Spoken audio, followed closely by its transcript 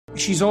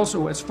She's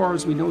also, as far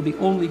as we know, the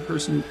only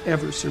person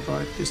ever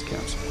survived this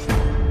cancer.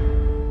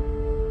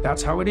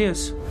 That's how it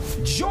is.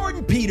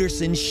 Jordan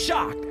Peterson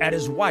shocked at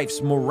his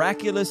wife's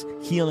miraculous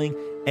healing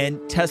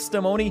and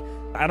testimony.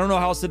 I don't know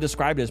how else to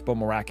describe this, but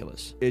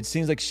miraculous. It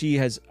seems like she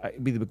has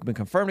either been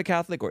confirmed a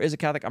Catholic or is a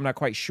Catholic. I'm not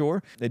quite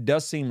sure. It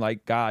does seem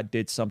like God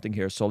did something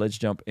here. So let's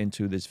jump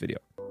into this video.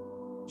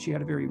 She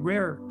had a very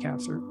rare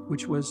cancer,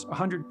 which was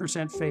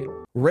 100%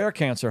 fatal. Rare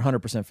cancer,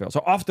 100% fail.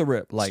 So off the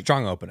rip, like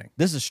Strong opening.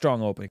 this is a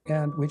strong opening.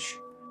 And which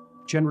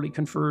generally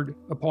conferred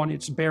upon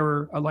its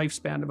bearer a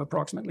lifespan of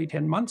approximately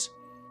 10 months.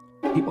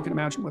 People can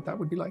imagine what that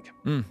would be like.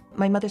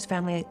 My mother's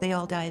family, they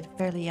all died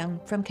fairly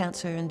young from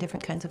cancer and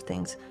different kinds of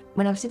things.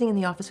 When I was sitting in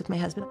the office with my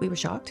husband, we were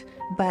shocked,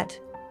 but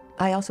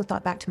I also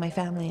thought back to my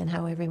family and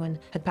how everyone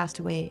had passed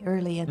away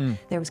early and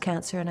there was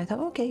cancer. And I thought,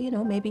 okay,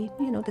 maybe,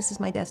 this is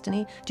my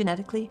destiny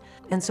genetically.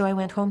 And so I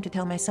went home to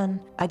tell my son.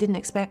 I didn't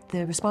expect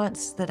the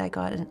response that I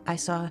got, and I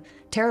saw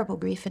terrible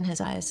grief in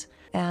his eyes.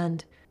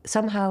 And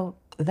somehow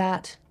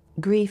that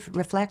grief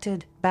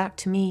reflected back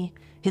to me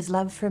his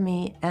love for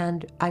me,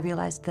 and I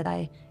realized that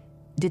I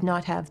did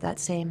not have that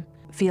same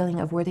feeling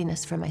of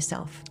worthiness for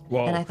myself.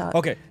 Whoa. And I thought,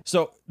 okay,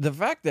 so the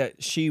fact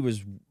that she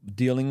was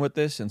dealing with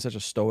this in such a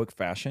stoic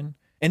fashion,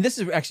 and this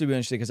is actually really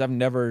interesting because I've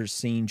never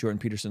seen Jordan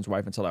Peterson's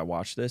wife until I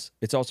watched this.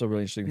 It's also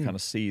really interesting to kind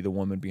of see the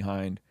woman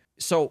behind.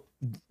 So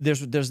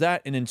there's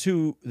that, and then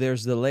two,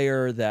 there's the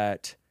layer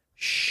that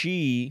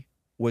she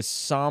was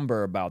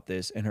somber about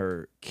this, and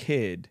her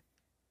kid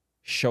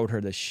showed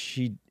her that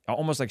she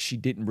almost like she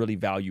didn't really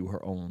value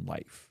her own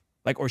life,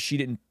 like, or she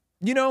didn't.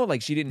 She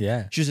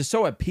didn't, she was just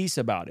so at peace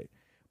about it,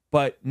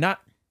 but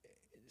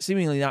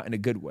seemingly not in a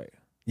good way.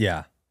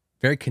 Yeah.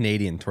 Very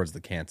Canadian towards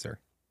the cancer.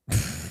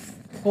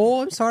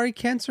 Oh, I'm sorry,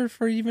 cancer,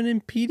 for even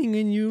impeding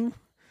in you.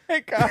 Hey,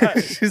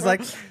 God. She's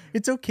like,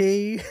 it's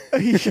okay.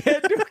 You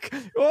can't do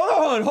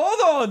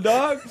hold on,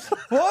 dog.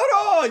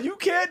 Hold on. You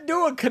can't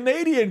do a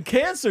Canadian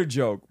cancer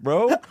joke,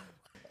 bro.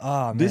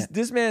 Oh, man.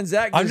 This man,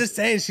 Zach. I'm just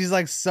saying, she's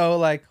like, so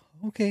like,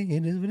 okay,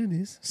 it is what it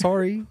is.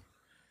 Sorry.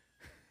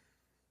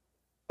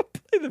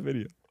 Play the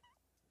video.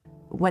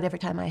 whatever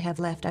time I have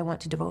left, I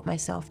want to devote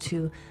myself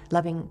to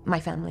loving my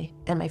family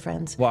and my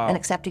friends Wow. and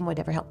accepting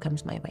whatever help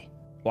comes my way.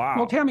 Wow.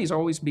 Well, Tammy's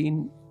always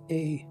been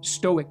a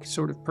stoic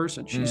sort of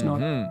person. She's not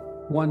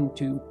one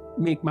to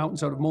make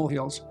mountains out of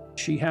molehills.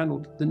 She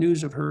handled the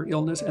news of her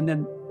illness and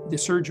then the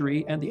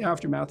surgery and the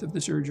aftermath of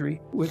the surgery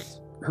with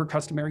her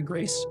customary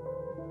grace.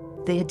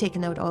 They had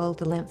taken out all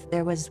the lymph.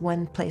 There was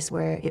one place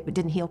where it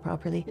didn't heal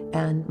properly,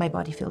 and my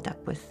body filled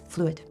up with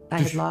fluid. I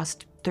had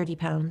lost 30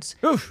 pounds.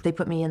 Oof. They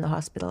put me in the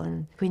hospital,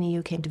 and Queen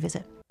EU came to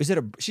visit. Is it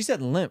she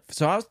said lymph.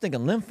 So I was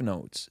thinking lymph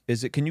nodes.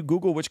 Is it, can you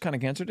Google which kind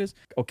of cancer it is?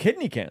 Oh,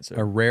 kidney cancer.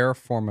 A rare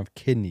form of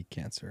kidney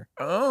cancer.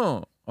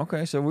 Oh,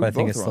 okay. So we But I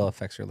think both it wrong. still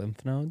affects your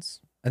lymph nodes.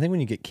 I think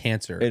when you get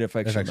cancer, It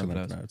affects your your lymph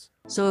lymph nodes. nodes.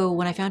 So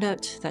when I found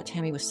out that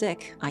Tammy was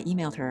sick, I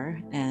emailed her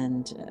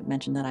and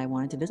mentioned that I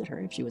wanted to visit her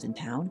if she was in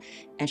town.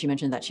 And she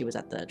mentioned that she was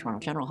at the Toronto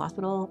General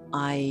Hospital.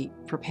 I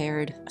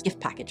prepared a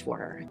gift package for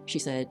her. She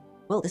said,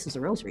 well, this is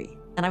a rosary.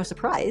 And I was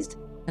surprised.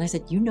 And I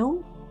said, you know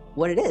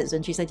what it is?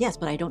 And she said, yes,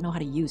 but I don't know how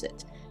to use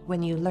it.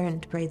 When you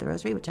learn to pray the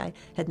rosary, which I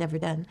had never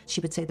done,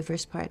 she would say the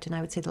first part, and I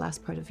would say the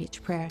last part of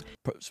each prayer.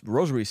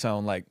 Rosary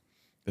sound like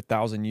the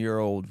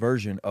 1,000-year-old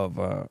version of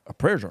a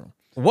prayer journal.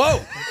 Whoa!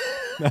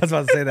 I was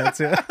about to say that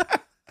too.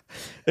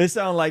 It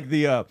sounds like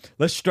the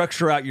let's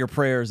structure out your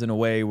prayers in a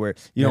way where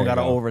you don't There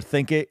got you to go.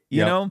 overthink it, you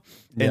Yep. know?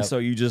 And Yep. so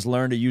you just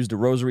learn to use the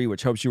rosary,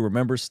 which helps you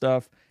remember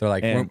stuff. They're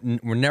like, And-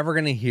 we're never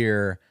going to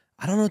hear,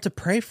 I don't know what to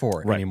pray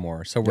for Right.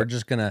 anymore. So we're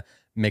just going to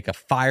make a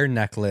fire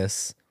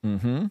necklace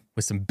Mm-hmm.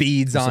 with some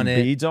beads Some on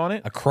it, beads on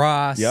it. a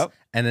cross. Yep.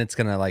 And it's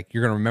going to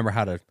you're going to remember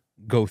how to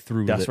go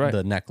through That's right.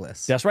 the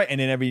necklace. That's right. And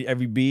then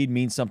every bead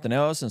means something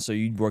else. And so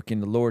you work in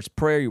the Lord's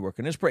Prayer, you work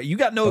in this prayer. You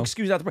got no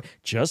excuse not to pray.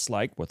 Just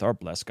like with our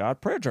Bless God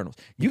prayer journals.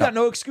 You got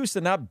no excuse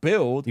to not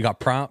build. You got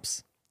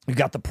prompts. You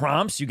got the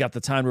prompts. You got the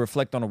time to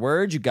reflect on the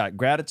word. You got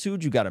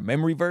gratitude. You got a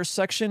memory verse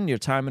section, your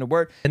time in the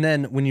word. And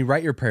then when you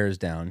write your prayers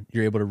down,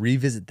 you're able to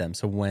revisit them.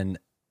 So when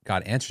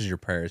God answers your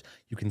prayers,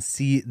 you can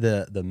see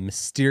the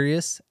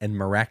mysterious and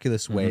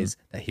miraculous ways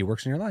that he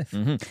works in your life.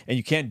 And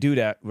you can't do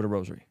that with a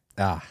rosary.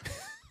 Ah.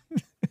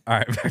 All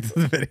right, back to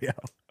the video.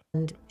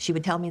 And she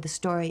would tell me the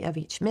story of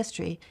each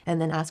mystery and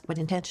then ask what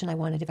intention I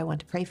wanted, if I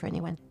wanted to pray for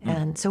anyone.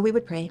 And so we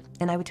would pray,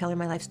 and I would tell her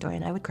my life story,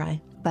 and I would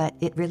cry. But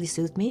it really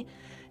soothed me.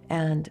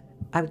 And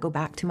I would go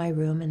back to my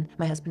room, and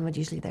my husband would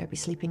usually there be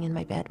sleeping in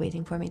my bed,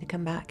 waiting for me to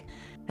come back.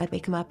 I'd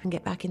wake him up and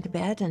get back into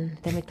bed, and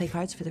then we'd play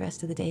cards for the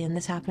rest of the day. And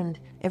this happened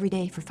every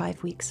day for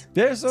 5 weeks.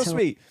 They're so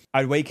sweet.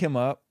 I'd wake him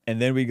up,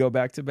 and then we go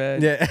back to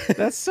bed. Yeah.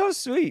 That's so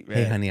sweet, man.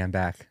 Hey, honey, I'm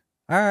back.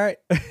 All right.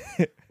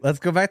 Let's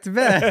go back to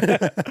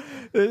bed.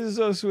 This is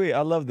so sweet.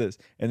 I love this.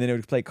 And then they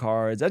would play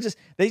cards.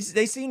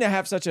 They seem to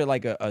have such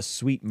a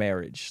sweet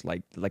marriage,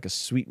 like a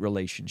sweet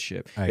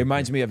relationship. I It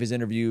reminds me of his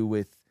interview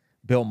with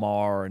Bill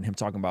Maher and him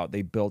talking about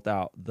they built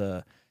out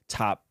the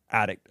top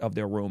attic of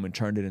their room and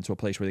turned it into a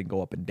place where they can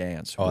go up and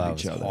dance with that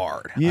each was other.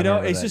 hard. You I know,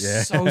 remember it's that,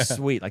 just yeah. so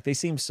sweet. Like they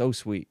seem so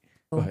sweet.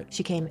 ahead.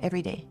 She came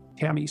every day.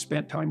 Tammy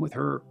spent time with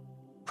her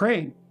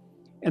praying.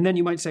 And then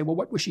you might say, well,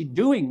 what was she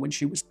doing when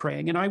she was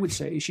praying? And I would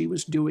say she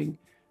was doing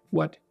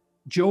what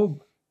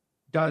Job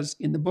does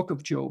in the book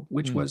of Job,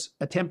 which was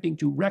attempting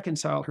to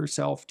reconcile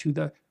herself to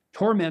the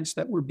torments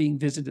that were being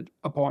visited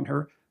upon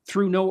her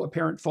through no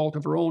apparent fault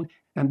of her own.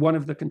 And one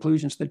of the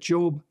conclusions that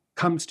Job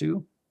comes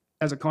to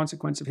as a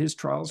consequence of his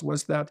trials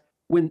was that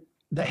when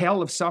the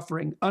hell of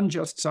suffering,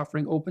 unjust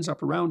suffering, opens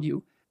up around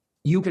you,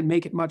 you can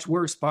make it much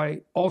worse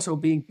by also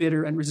being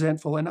bitter and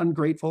resentful and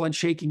ungrateful and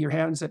shaking your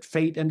hands at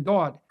fate and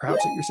God,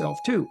 perhaps at yourself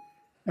too.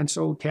 And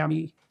so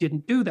Tammy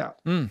didn't do that.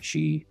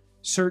 She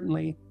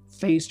certainly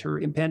faced her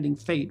impending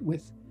fate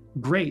with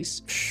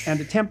grace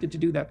and attempted to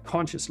do that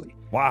consciously.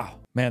 Wow.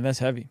 Man, that's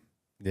heavy.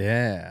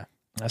 Yeah.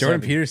 That's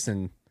Jordan heavy.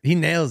 Peterson, he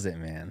nails it,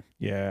 man.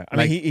 Yeah. I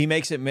mean, he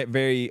makes it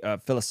very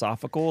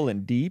philosophical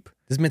and deep.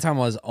 This man talking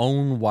about his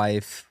own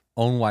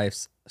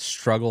wife's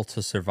struggle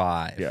to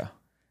survive. Yeah.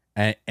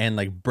 And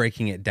like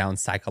breaking it down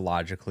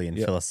psychologically and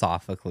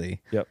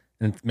philosophically. Yep.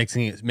 And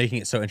making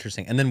it so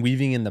interesting. And then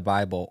weaving in the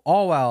Bible,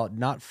 all while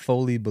not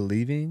fully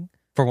believing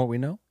from what we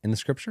know in the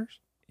scriptures.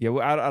 Yeah,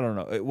 well, I don't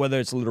know whether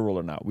it's literal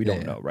or not. We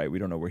don't know, right? We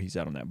don't know where he's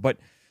at on that. But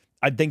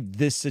I think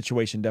this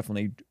situation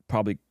definitely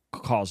probably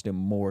caused him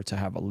more to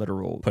have a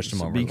literal pushed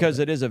him over because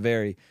it is a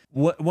very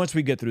once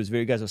we get through this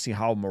video, you guys will see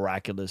how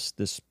miraculous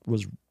this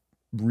was.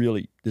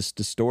 Really, this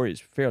story is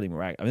fairly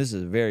miraculous. I mean, this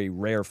is a very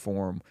rare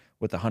form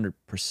with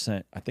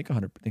 100%. I think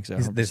 100. I think so.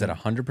 They said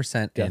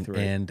 100% death rate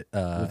and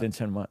within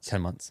 10 months.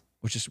 10 months,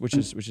 which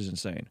is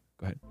insane.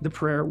 Go ahead. The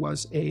prayer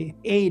was an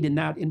aid in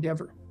that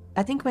endeavor.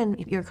 I think when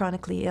you're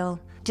chronically ill,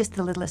 just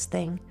the littlest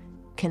thing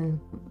can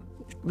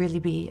really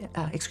be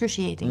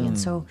excruciating. And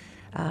so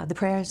the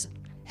prayers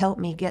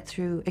helped me get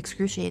through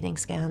excruciating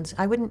scans.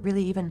 I wouldn't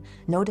really even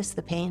notice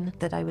the pain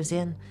that I was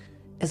in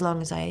as long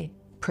as I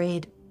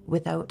prayed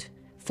without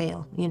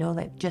fail,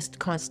 like just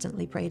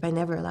constantly prayed. I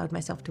never allowed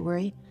myself to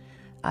worry.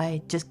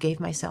 I just gave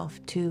myself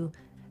to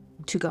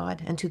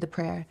God and to the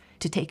prayer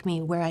to take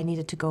me where I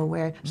needed to go,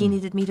 where he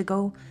needed me to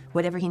go,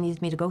 whatever he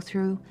needed me to go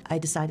through. I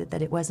decided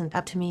that it wasn't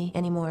up to me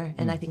anymore.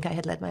 And I think I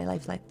had led my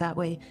life like that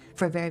way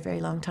for a very,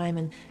 very long time.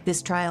 And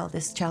this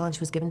challenge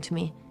was given to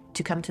me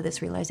to come to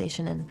this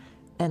realization.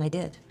 And I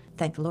did.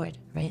 Thank the Lord,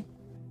 right?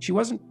 She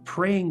wasn't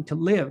praying to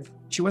live.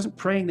 She wasn't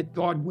praying that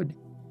God would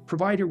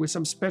provide her with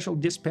some special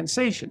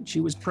dispensation. She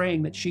was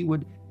praying that she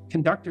would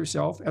conduct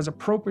herself as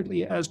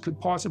appropriately as could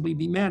possibly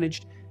be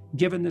managed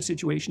given the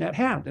situation at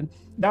hand. And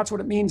that's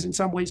what it means in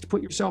some ways to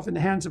put yourself in the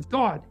hands of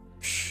God.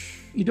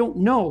 You don't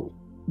know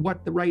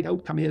what the right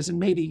outcome is, and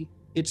maybe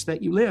it's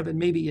that you live and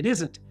maybe it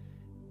isn't.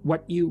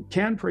 What you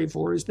can pray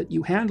for is that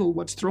you handle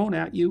what's thrown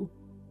at you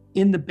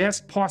in the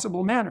best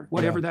possible manner,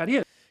 whatever that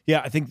is.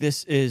 Yeah, I think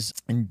this is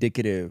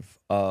indicative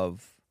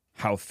of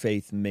how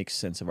faith makes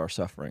sense of our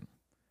suffering.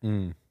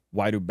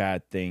 Why do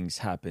bad things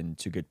happen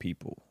to good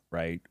people,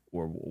 right?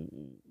 Or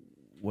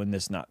when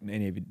there's not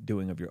any of it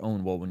doing of your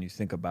own. Well, when you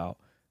think about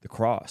the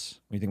cross,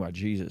 when you think about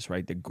Jesus,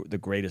 right? The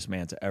greatest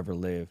man to ever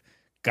live,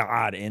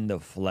 God in the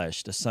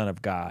flesh, the Son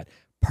of God,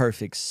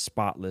 perfect,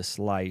 spotless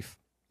life,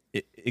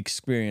 it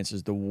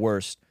experiences the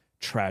worst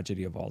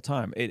tragedy of all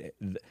time.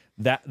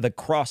 That the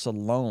cross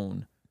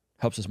alone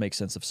helps us make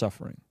sense of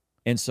suffering.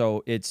 And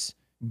so it's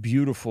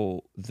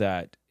beautiful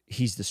that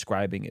he's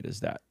describing it as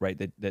that, right?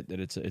 That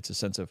it's a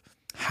sense of,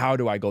 how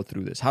do I go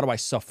through this? How do I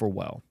suffer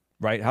well,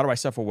 right? How do I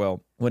suffer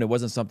well when it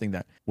wasn't something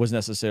that was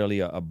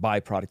necessarily a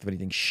byproduct of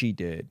anything she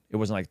did? It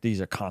wasn't like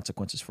these are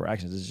consequences for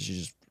actions. This is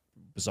just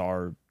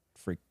bizarre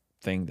freak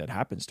thing that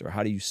happens to her.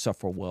 How do you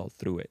suffer well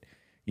through it?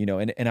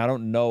 And I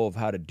don't know of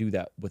how to do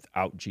that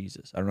without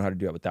Jesus. I don't know how to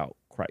do that without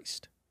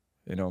Christ,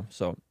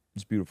 so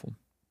it's beautiful.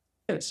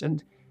 Yes,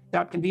 and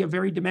that can be a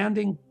very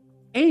demanding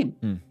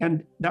aim.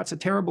 And that's a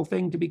terrible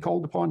thing to be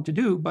called upon to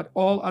do, but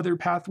all other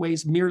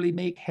pathways merely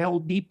make hell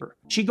deeper.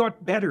 She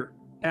got better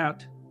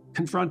at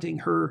confronting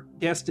her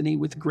destiny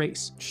with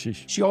grace.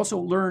 Sheesh. She also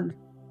learned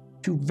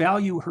to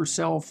value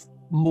herself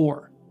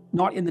more,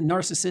 not in the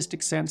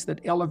narcissistic sense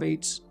that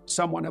elevates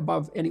someone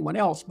above anyone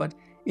else, but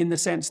in the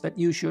sense that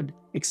you should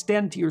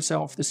extend to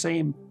yourself the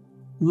same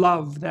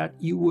love that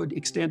you would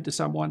extend to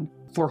someone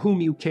for whom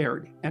you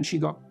cared. And she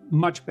got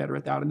much better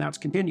at that, and that's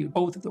continued.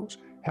 Both of those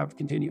have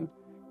continued.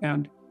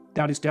 And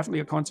that is definitely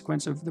a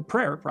consequence of the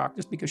prayer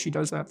practice, because she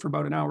does that for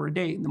about an hour a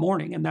day in the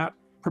morning. And that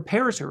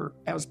prepares her,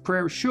 as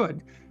prayer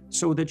should,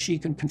 so that she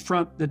can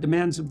confront the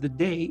demands of the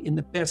day in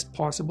the best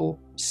possible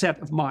set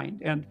of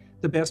mind. And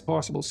the best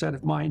possible set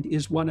of mind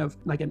is one of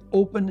like an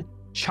open,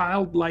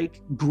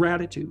 childlike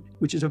gratitude,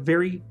 which is a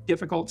very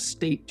difficult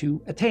state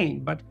to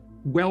attain, but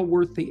well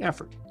worth the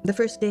effort. The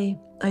first day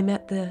I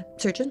met the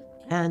surgeon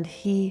and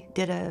he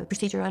did a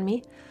procedure on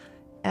me.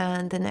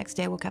 And the next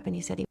day I woke up and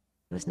he said he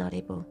was not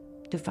able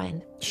to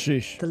find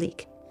the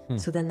leak.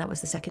 So then that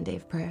was the second day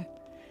of prayer.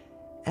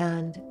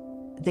 And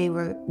they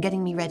were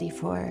getting me ready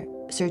for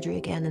surgery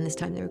again, and this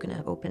time they were going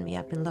to open me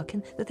up and look.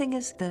 And the thing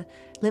is, the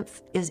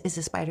lymph is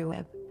a spider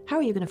web. how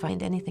are you going to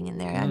find anything in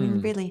there? I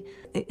mean, really,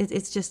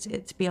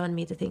 it's beyond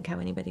me to think how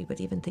anybody would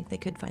even think they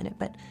could find it.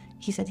 But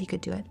he said he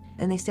could do it.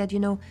 And they said, you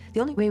know, the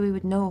only way we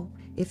would know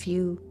if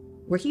you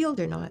were healed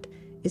or not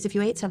is if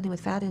you ate something with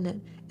fat in it,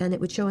 and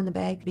it would show in the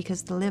bag,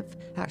 because the lymph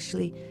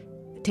actually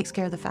takes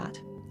care of the fat.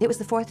 It was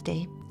the 4th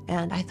day,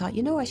 and I thought,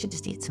 you know, I should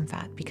just eat some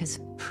fat, because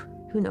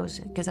who knows,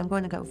 because I'm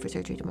going to go for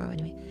surgery tomorrow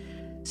anyway.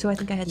 So I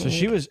think I had an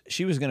egg.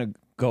 she was going to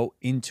go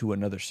into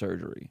another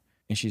surgery,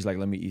 and she's like,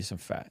 let me eat some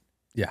fat.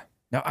 Yeah.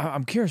 Now,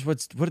 I'm curious,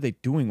 what are they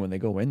doing when they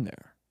go in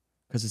there?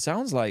 Because it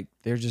sounds like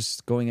they're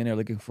just going in there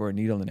looking for a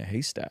needle in a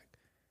haystack.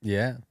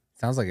 Yeah.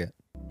 Sounds like it.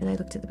 And I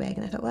looked at the bag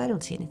and I thought, well, I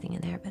don't see anything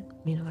in there, but,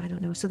 you know, I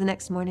don't know. So the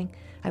next morning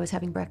I was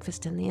having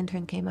breakfast and the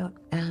intern came out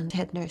and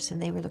head nurse,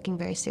 and they were looking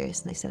very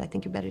serious. And they said, I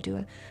think you better do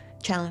a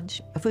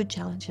challenge, a food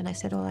challenge. And I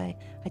said, oh, I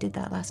did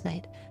that last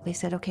night. They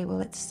said, okay, well,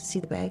 let's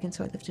see the bag. And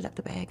so I lifted up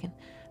the bag and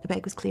the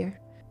bag was clear.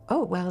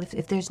 Oh, well,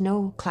 if there's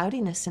no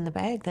cloudiness in the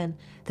bag, then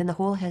the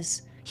hole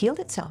has healed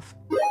itself.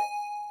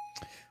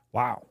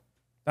 Wow.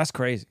 That's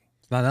crazy.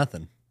 It's not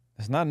nothing.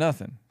 That's not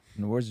nothing.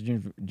 In the words of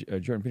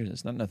Jordan Peterson,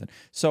 it's not nothing.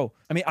 So,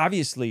 I mean,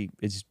 obviously,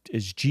 it's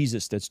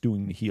Jesus that's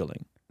doing the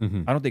healing.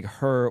 Mm-hmm. I don't think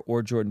her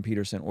or Jordan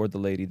Peterson or the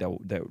lady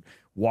that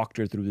walked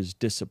her through this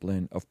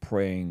discipline of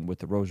praying with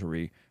the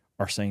rosary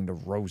are saying the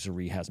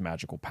rosary has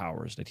magical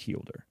powers that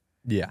healed her.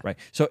 Yeah. Right.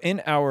 So,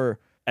 in our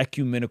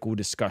ecumenical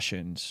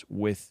discussions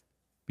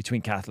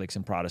between Catholics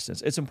and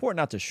Protestants, it's important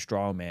not to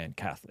straw man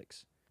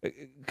Catholics.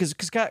 Because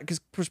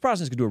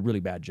Protestants can do a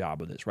really bad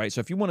job of this, right? So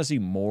if you want to see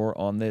more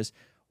on this,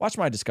 watch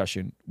my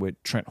discussion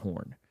with Trent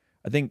Horn.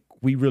 I think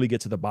we really get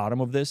to the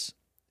bottom of this,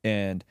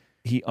 and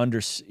he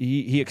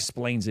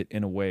explains it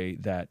in a way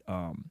that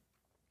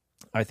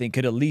I think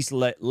could at least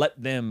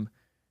let them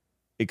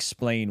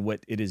explain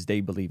what it is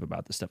they believe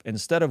about this stuff.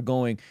 Instead of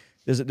going,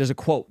 there's a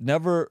quote: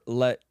 never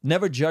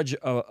judge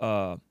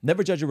a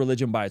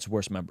religion by its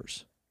worst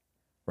members.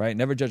 Right?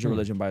 Never judge a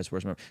religion by its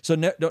worst member. So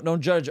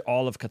don't judge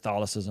all of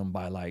Catholicism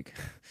by like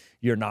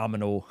your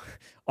nominal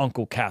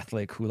Uncle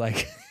Catholic who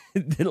like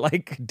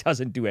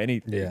doesn't do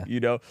anything. Yeah. You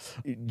know,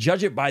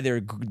 judge it by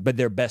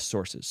their best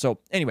sources. So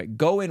anyway,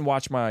 go and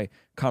watch my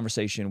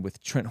conversation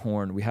with Trent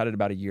Horn. We had it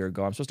about a year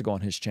ago. I'm supposed to go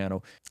on his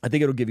channel. I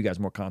think it'll give you guys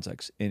more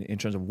context in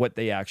terms of what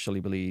they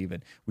actually believe.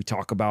 And we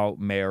talk about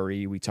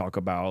Mary. We talk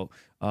about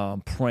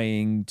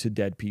praying to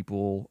dead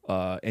people.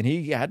 And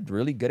he had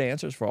really good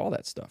answers for all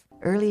that stuff.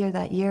 Earlier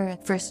that year, I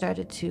first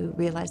started to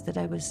realize that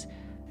I was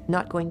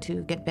not going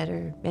to get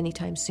better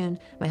anytime soon.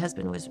 My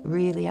husband was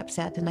really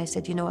upset, and I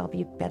said, you know, I'll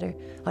be better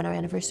on our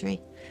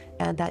anniversary.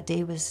 And that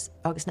day was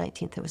August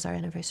 19th. It was our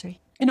anniversary.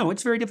 You know,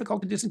 it's very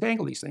difficult to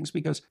disentangle these things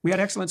because we had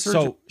excellent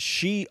surgeons. So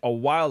she, a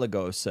while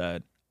ago,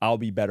 said, I'll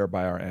be better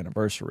by our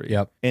anniversary.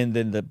 Yep. And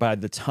then by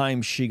the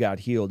time she got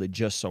healed, it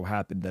just so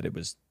happened that it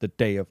was the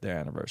day of their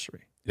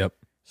anniversary. Yep.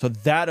 So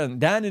that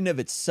in and of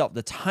itself,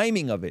 the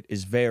timing of it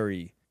is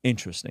very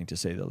interesting, to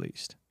say the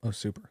least. Oh,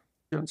 super.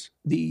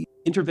 The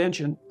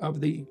intervention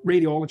of the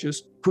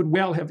radiologist could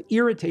well have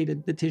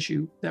irritated the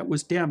tissue that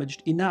was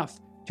damaged enough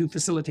to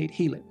facilitate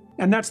healing.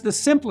 And that's the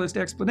simplest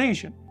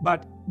explanation.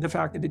 But the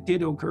fact that it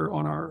did occur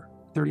on our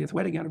 30th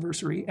wedding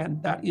anniversary,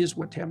 and that is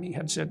what Tammy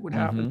had said would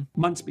happen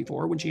months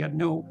before, when she had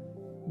no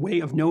way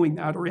of knowing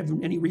that or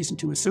even any reason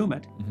to assume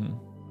it.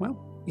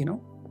 Well, you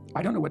know,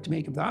 I don't know what to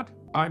make of that.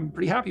 I'm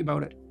pretty happy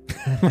about it.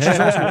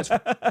 That's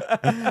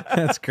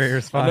a great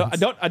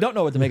response. I don't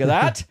know what to make of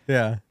that.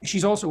 Yeah.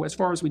 She's also, as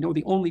far as we know,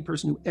 the only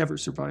person who ever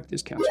survived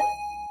this cancer.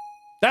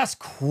 That's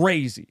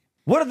crazy.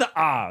 What are the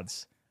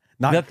odds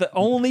Not that the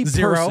only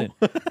zero.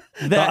 person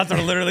The odds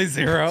are literally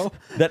zero.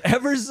 that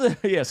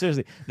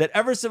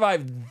ever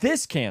survived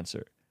this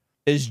cancer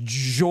is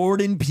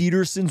Jordan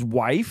Peterson's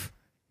wife?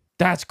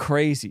 That's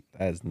crazy.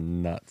 That is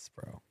nuts,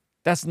 bro.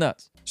 That's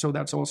nuts. So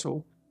that's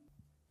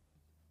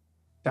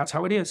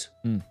how it is.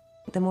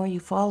 The more you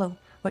follow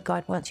what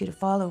God wants you to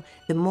follow,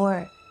 the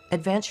more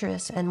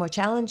adventurous and more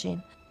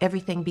challenging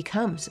everything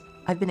becomes.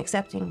 I've been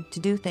accepting to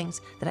do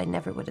things that I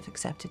never would have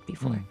accepted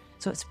before.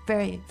 So it's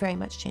very, very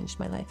much changed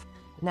my life.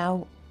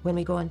 Now, when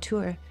we go on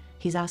tour,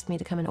 he's asked me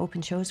to come and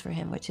open shows for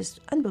him, which is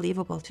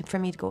unbelievable for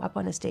me to go up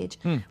on a stage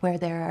where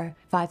there are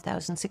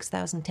 5,000,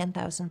 6,000,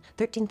 10,000,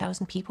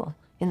 13,000 people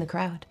in the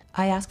crowd.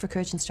 I ask for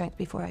courage and strength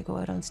before I go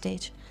out on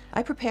stage.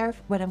 I prepare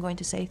what I'm going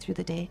to say through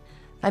the day.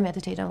 I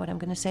meditate on what I'm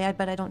going to say,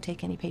 but I don't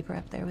take any paper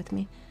up there with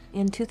me.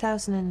 In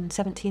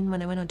 2017,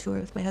 when I went on tour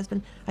with my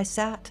husband, I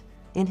sat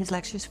in his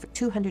lectures for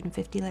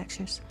 250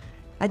 lectures.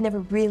 I'd never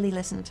really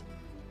listened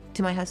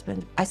to my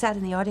husband. I sat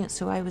in the audience,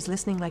 so I was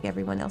listening like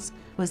everyone else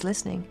was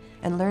listening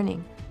and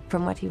learning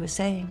from what he was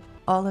saying.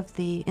 All of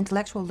the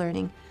intellectual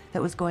learning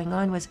that was going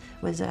on was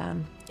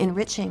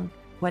enriching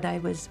what I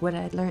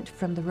had learned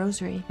from the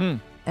Rosary.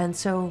 And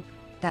so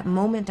that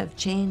moment of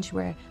change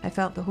where I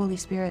felt the Holy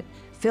Spirit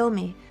fill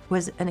me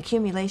was an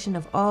accumulation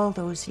of all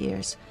those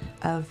years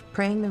of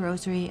praying the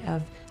Rosary,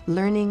 of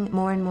learning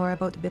more and more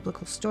about the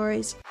biblical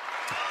stories.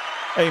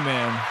 Hey,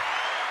 man.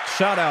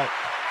 Shout out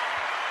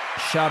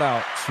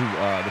to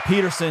the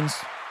Petersons.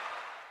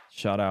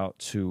 Shout out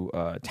to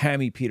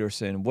Tammy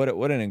Peterson. What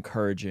an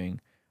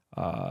encouraging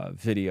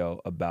video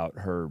about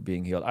her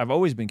being healed. I've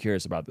always been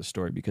curious about this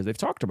story because they've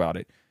talked about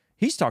it.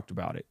 He's talked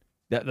about it.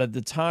 That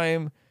the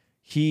time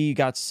he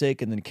got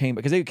sick and then came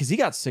because he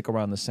got sick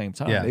around the same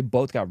time. Yeah. They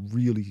both got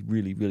really,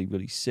 really, really,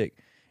 really sick.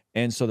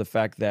 And so the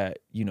fact that,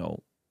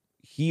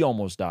 he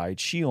almost died,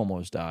 she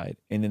almost died,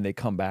 and then they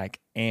come back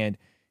and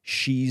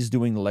she's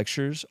doing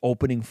lectures,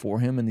 opening for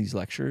him in these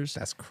lectures.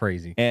 That's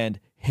crazy. And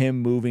him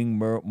moving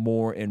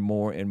more and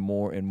more and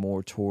more and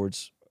more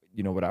towards,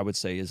 what I would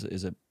say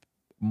is a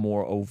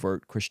more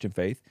overt Christian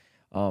faith.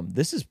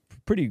 This is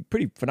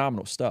pretty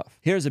phenomenal stuff.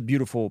 Here's a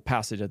beautiful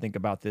passage I think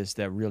about this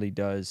that really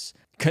does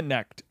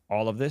connect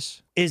all of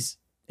this. Is,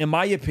 in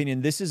my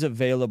opinion, this is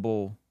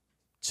available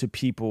to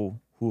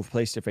people who have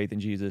placed their faith in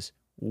Jesus,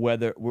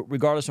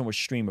 regardless on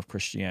which stream of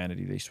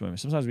Christianity they swim in.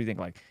 Sometimes we think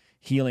like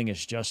healing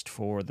is just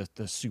for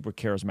the super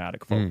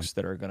charismatic folks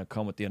that are going to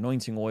come with the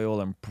anointing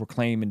oil and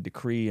proclaim and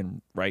decree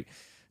and right.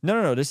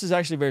 No. This is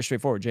actually very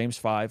straightforward. James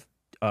 5,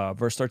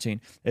 verse 13.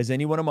 Is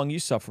anyone among you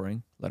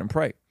suffering? Let him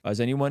pray.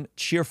 Is anyone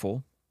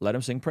cheerful? Let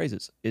him sing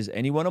praises. Is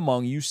anyone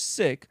among you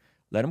sick?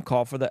 Let him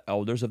call for the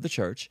elders of the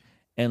church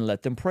and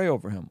let them pray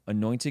over him,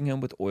 anointing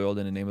him with oil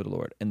in the name of the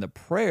Lord. And the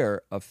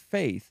prayer of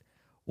faith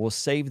will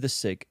save the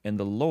sick, and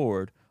the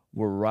Lord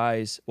will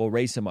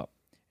raise him up.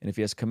 And if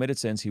he has committed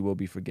sins, he will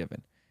be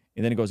forgiven.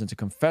 And then it goes into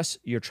confess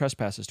your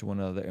trespasses to one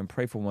another and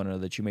pray for one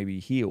another that you may be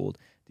healed.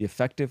 The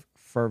effective,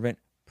 fervent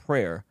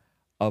prayer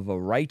of a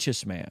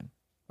righteous man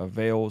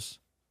avails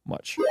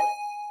much.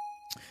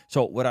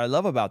 So what I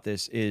love about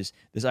this is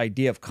this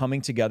idea of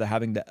coming together,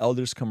 having the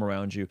elders come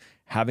around you,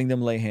 having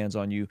them lay hands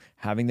on you,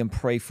 having them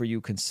pray for you,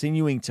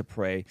 continuing to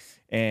pray,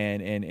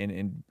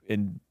 and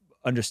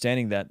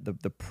understanding that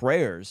the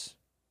prayers,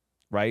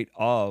 right,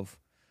 of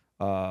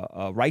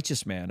a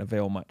righteous man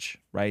avail much,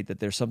 right? That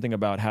there's something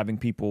about having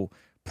people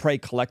pray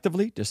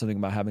collectively. There's something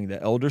about having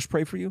the elders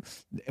pray for you,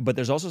 but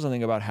there's also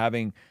something about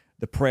having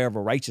the prayer of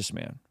a righteous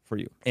man for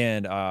you.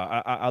 And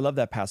I love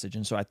that passage.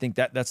 And so I think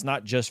that's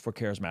not just for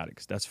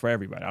charismatics. That's for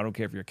everybody. I don't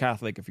care if you're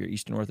Catholic, if you're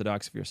Eastern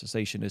Orthodox, if you're a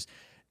cessationist.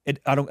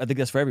 I think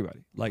that's for everybody.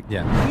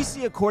 We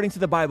see according to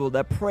the Bible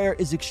that prayer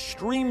is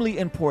extremely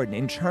important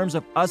in terms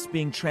of us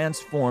being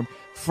transformed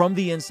from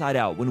the inside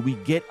out when we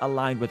get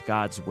aligned with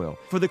God's will.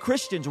 For the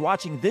Christians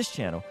watching this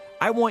channel,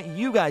 I want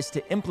you guys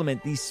to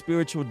implement these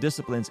spiritual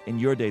disciplines in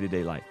your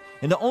day-to-day life.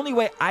 And the only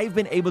way I've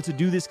been able to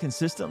do this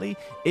consistently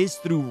is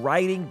through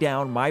writing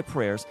down my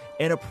prayers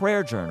in a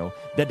prayer journal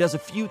that does a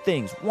few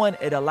things. One,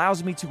 it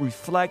allows me to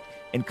reflect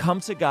and come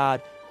to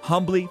God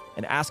humbly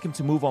and ask him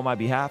to move on my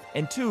behalf.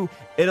 And two,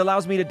 it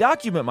allows me to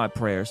document my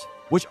prayers,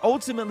 which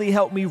ultimately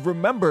help me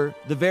remember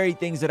the very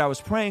things that I was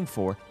praying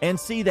for and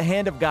see the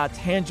hand of God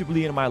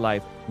tangibly in my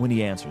life when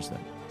he answers them.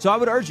 So I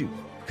would urge you,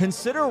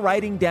 consider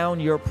writing down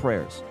your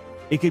prayers.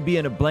 It could be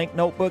in a blank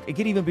notebook. It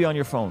could even be on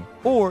your phone.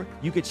 Or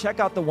you could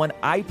check out the one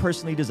I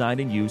personally designed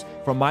and used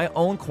for my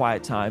own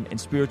quiet time and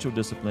spiritual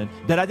discipline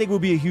that I think will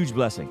be a huge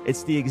blessing.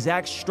 It's the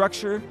exact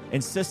structure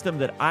and system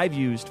that I've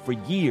used for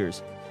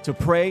years to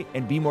pray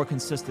and be more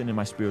consistent in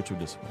my spiritual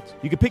disciplines.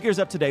 You can pick yours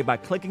up today by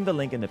clicking the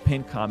link in the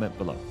pinned comment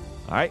below.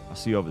 All right, I'll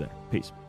see you over there. Peace.